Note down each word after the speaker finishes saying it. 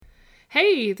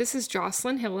Hey, this is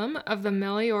Jocelyn Hillam of the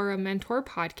Meliora Mentor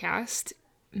podcast.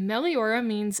 Meliora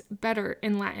means better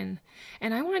in Latin,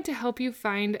 and I want to help you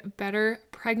find better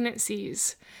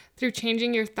pregnancies through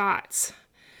changing your thoughts.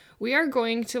 We are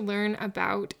going to learn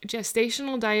about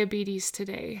gestational diabetes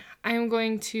today. I am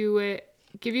going to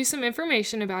give you some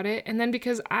information about it, and then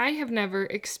because I have never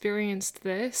experienced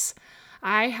this,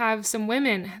 I have some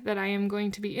women that I am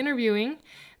going to be interviewing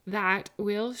that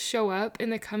will show up in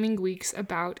the coming weeks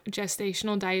about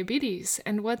gestational diabetes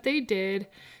and what they did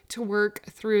to work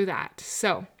through that.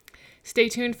 So stay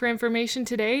tuned for information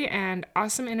today and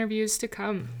awesome interviews to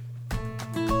come.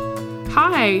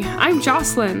 Hi, I'm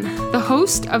Jocelyn, the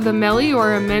host of the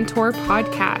Meliora Mentor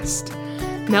podcast.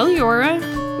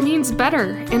 Meliora means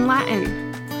better in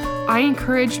Latin. I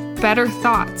encourage better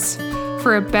thoughts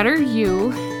for a better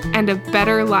you and a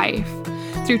better life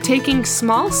through taking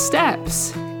small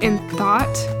steps in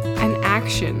thought and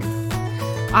action.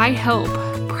 I help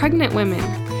pregnant women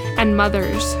and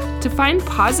mothers to find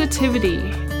positivity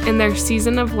in their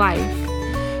season of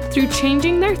life through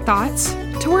changing their thoughts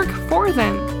to work for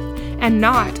them and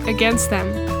not against them.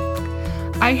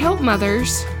 I help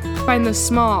mothers find the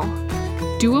small,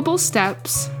 doable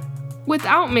steps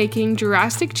without making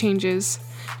drastic changes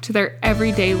to their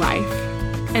everyday life,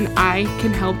 and I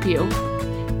can help you.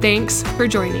 Thanks for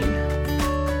joining.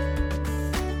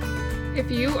 If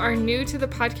you are new to the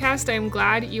podcast, I am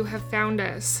glad you have found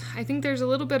us. I think there's a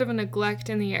little bit of a neglect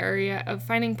in the area of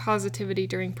finding positivity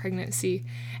during pregnancy,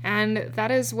 and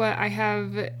that is what I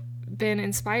have been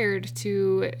inspired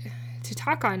to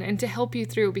talk on and to help you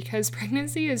through, because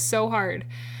pregnancy is so hard.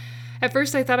 At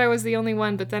first I thought I was the only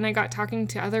one, but then I got talking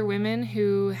to other women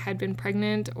who had been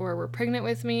pregnant or were pregnant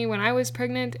with me when I was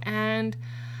pregnant, and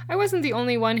I wasn't the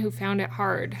only one who found it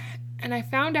hard. And I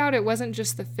found out it wasn't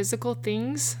just the physical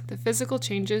things, the physical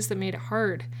changes that made it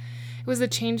hard. It was the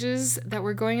changes that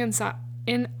were going inside,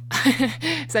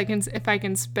 if I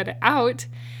can spit it out.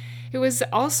 It was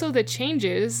also the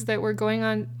changes that were going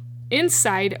on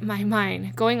inside my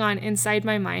mind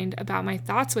about my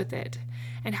thoughts with it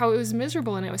and how it was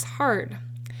miserable and it was hard.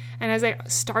 And as I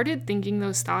started thinking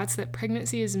those thoughts that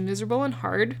pregnancy is miserable and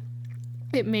hard,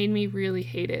 it made me really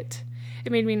hate it.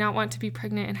 It made me not want to be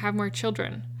pregnant and have more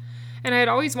children. And I had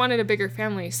always wanted a bigger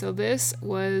family, so this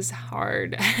was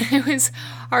hard. It was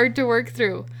hard to work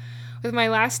through. With my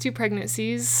last two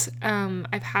pregnancies,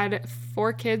 I've had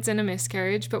 4 kids and a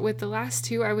miscarriage, but with the last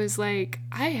 2, I was like,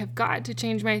 I have got to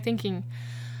change my thinking.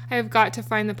 I have got to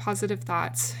find the positive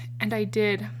thoughts. And I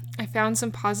did. I found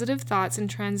some positive thoughts and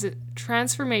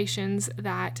transformations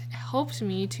that helped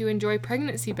me to enjoy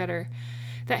pregnancy better,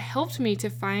 that helped me to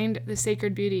find the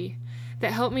sacred beauty,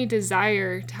 that helped me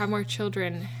desire to have more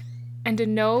children, and to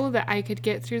know that I could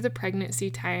get through the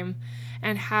pregnancy time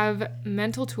and have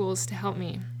mental tools to help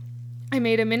me. I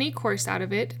made a mini course out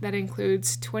of it that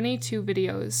includes 22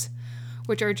 videos,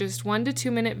 which are just 1 to 2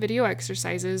 minute video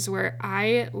exercises where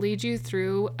I lead you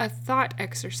through a thought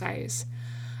exercise.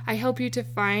 I help you to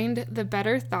find the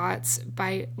better thoughts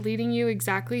by leading you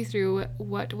exactly through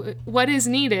what is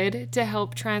needed to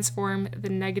help transform the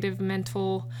negative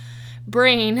mental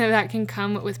brain that can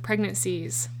come with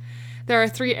pregnancies. There are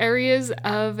 3 areas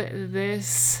of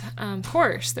this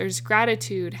course. There's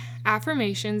gratitude,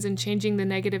 affirmations, and changing the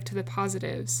negative to the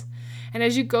positives. And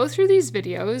as you go through these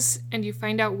videos and you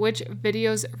find out which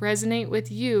videos resonate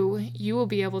with you, you will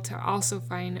be able to also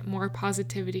find more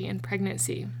positivity in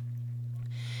pregnancy.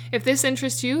 If this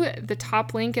interests you, the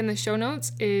top link in the show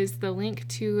notes is the link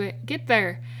to get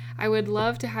there. I would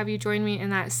love to have you join me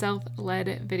in that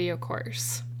self-led video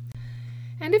course.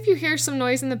 And if you hear some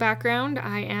noise in the background,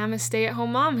 I am a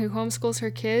stay-at-home mom who homeschools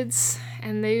her kids,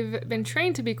 and they've been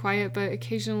trained to be quiet, but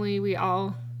occasionally we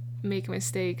all make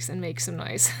mistakes and make some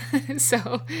noise.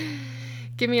 So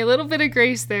give me a little bit of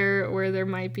grace there where there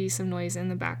might be some noise in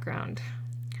the background.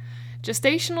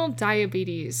 Gestational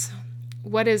diabetes.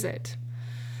 What is it?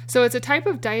 So it's a type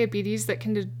of diabetes that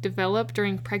can develop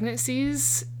during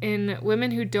pregnancies in women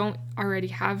who don't already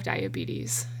have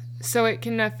diabetes. So it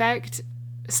can affect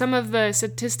some of the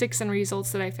statistics and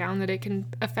results that I found that it can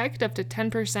affect up to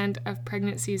 10% of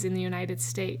pregnancies in the United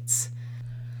States.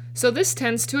 So this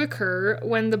tends to occur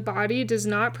when the body does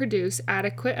not produce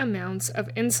adequate amounts of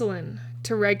insulin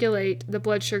to regulate the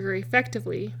blood sugar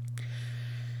effectively.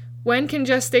 When can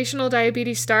gestational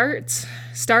diabetes start?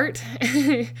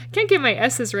 Can't get my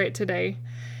S's right today.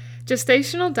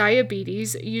 Gestational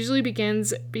diabetes usually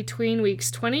begins between weeks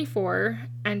 24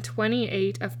 and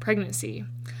 28 of pregnancy.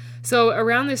 So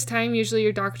around this time, usually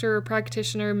your doctor or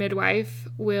practitioner, midwife,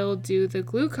 will do the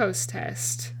glucose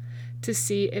test to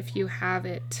see if you have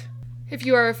it. If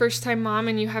you are a first-time mom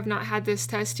and you have not had this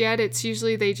test yet, it's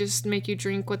usually they just make you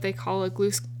drink what they call a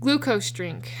glucose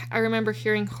drink. I remember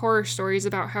hearing horror stories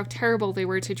about how terrible they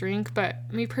were to drink, but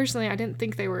me personally, I didn't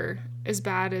think they were as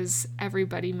bad as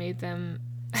everybody made them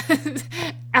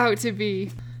out to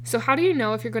be. So how do you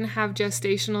know if you're going to have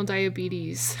gestational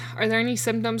diabetes? Are there any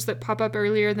symptoms that pop up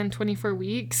earlier than 24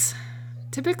 weeks?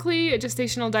 Typically,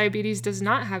 gestational diabetes does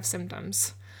not have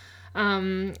symptoms.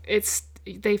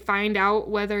 They find out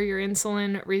whether you're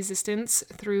insulin resistance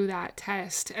through that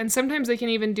test. And sometimes they can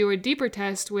even do a deeper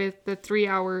test with the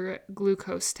 3-hour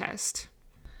glucose test.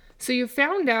 So you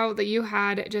found out that you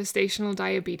had gestational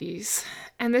diabetes.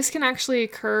 And this can actually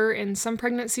occur in some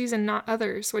pregnancies and not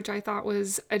others, which I thought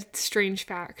was a strange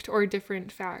fact or a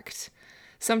different fact.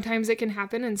 Sometimes it can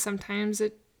happen and sometimes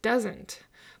it doesn't.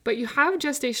 But you have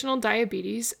gestational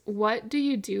diabetes. What do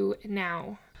you do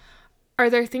now? Are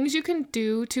there things you can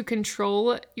do to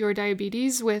control your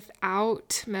diabetes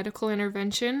without medical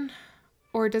intervention?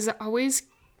 Or does it always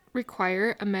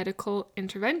require a medical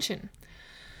intervention?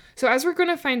 So as we're going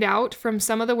to find out from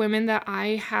some of the women that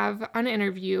I have on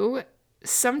interview,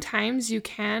 sometimes you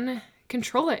can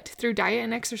control it through diet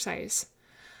and exercise.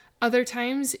 Other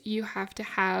times you have to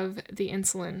have the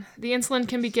insulin. The insulin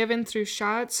can be given through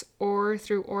shots or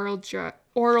through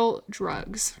oral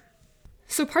drugs.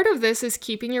 So part of this is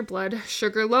keeping your blood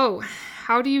sugar low.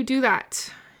 How do you do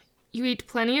that? You eat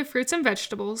plenty of fruits and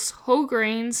vegetables, whole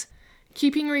grains,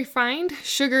 keeping refined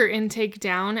sugar intake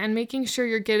down and making sure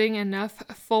you're getting enough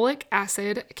folic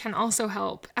acid can also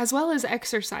help, as well as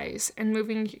exercise and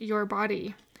moving your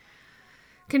body.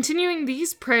 Continuing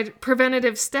these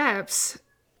preventative steps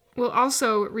will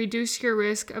also reduce your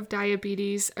risk of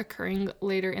diabetes occurring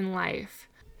later in life.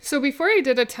 So before I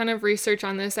did a ton of research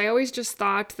on this, I always just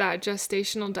thought that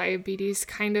gestational diabetes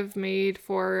kind of made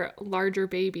for larger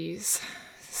babies.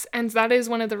 And that is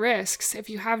one of the risks. If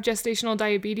you have gestational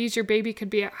diabetes, your baby could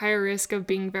be at higher risk of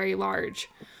being very large,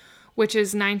 which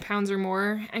is 9 pounds or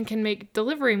more, and can make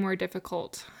delivery more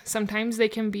difficult. Sometimes they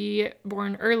can be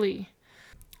born early.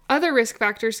 Other risk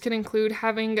factors can include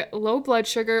having low blood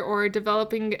sugar or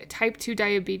developing type 2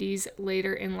 diabetes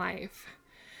later in life.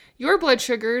 Your blood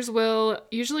sugars will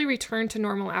usually return to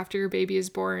normal after your baby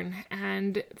is born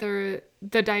and the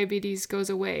diabetes goes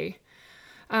away.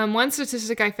 One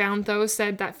statistic I found, though,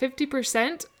 said that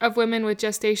 50% of women with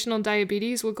gestational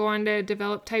diabetes will go on to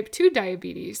develop type 2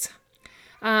 diabetes.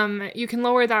 You can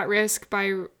lower that risk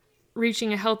by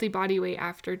reaching a healthy body weight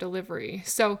after delivery.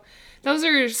 So those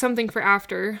are something for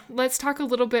after. Let's talk a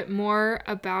little bit more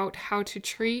about how to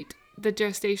treat the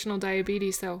gestational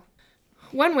diabetes, though.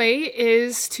 One way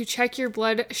is to check your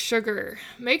blood sugar.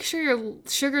 Make sure your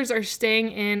sugars are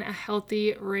staying in a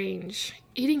healthy range.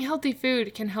 Eating healthy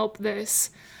food can help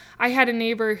this. I had a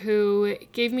neighbor who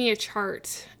gave me a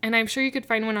chart, and I'm sure you could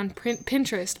find one on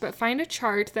Pinterest, but find a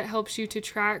chart that helps you to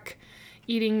track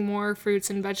eating more fruits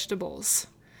and vegetables.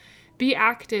 Be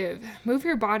active. Move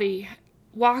your body.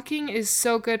 Walking is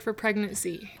so good for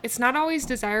pregnancy. It's not always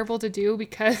desirable to do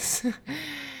because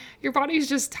your body's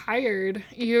just tired.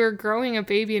 You're growing a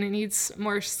baby and it needs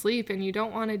more sleep and you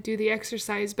don't want to do the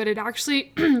exercise, but it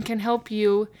actually can help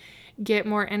you get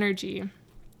more energy.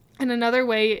 And another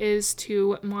way is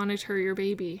to monitor your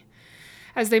baby.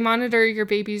 As they monitor your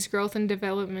baby's growth and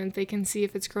development, they can see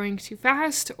if it's growing too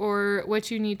fast or what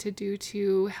you need to do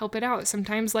to help it out.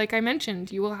 Sometimes, like I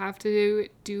mentioned, you will have to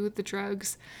do the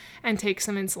drugs and take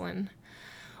some insulin.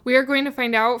 We are going to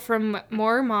find out from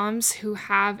more moms who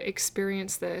have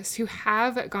experienced this, who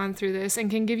have gone through this,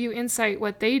 and can give you insight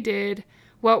what they did,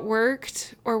 what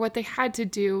worked, or what they had to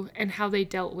do, and how they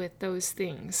dealt with those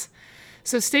things.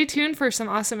 So stay tuned for some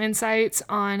awesome insights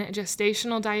on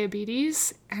gestational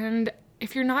diabetes. And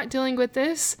if you're not dealing with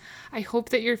this, I hope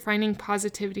that you're finding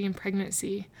positivity in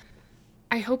pregnancy.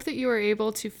 I hope that you are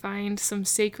able to find some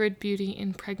sacred beauty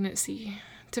in pregnancy,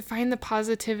 to find the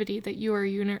positivity that you are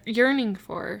yearning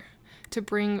for, to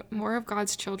bring more of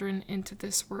God's children into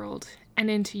this world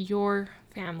and into your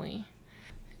family.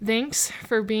 Thanks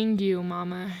for being you,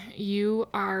 Mama. You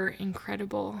are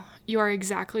incredible. You are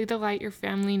exactly the light your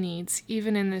family needs,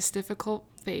 even in this difficult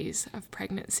phase of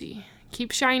pregnancy.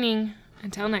 Keep shining.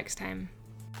 Until next time.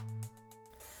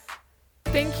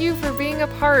 Thank you for being a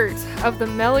part of the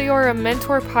Meliora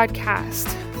Mentor podcast,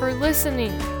 for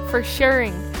listening, for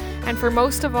sharing, and for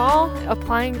most of all,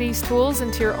 applying these tools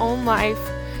into your own life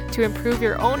to improve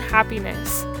your own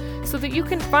happiness so that you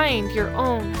can find your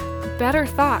own better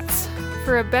thoughts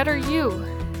for a better you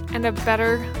and a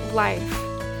better life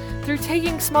through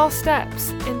taking small steps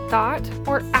in thought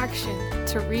or action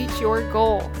to reach your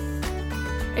goal.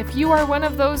 If you are one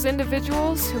of those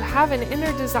individuals who have an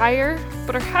inner desire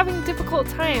but are having a difficult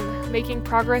time making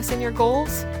progress in your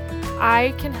goals,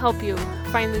 I can help you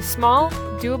find the small,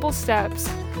 doable steps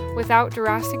without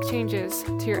drastic changes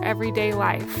to your everyday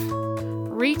life.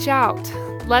 Reach out,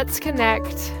 let's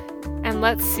connect, and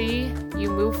let's see you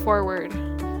move forward.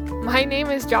 My name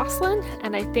is Jocelyn,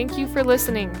 and I thank you for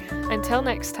listening. Until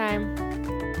next time.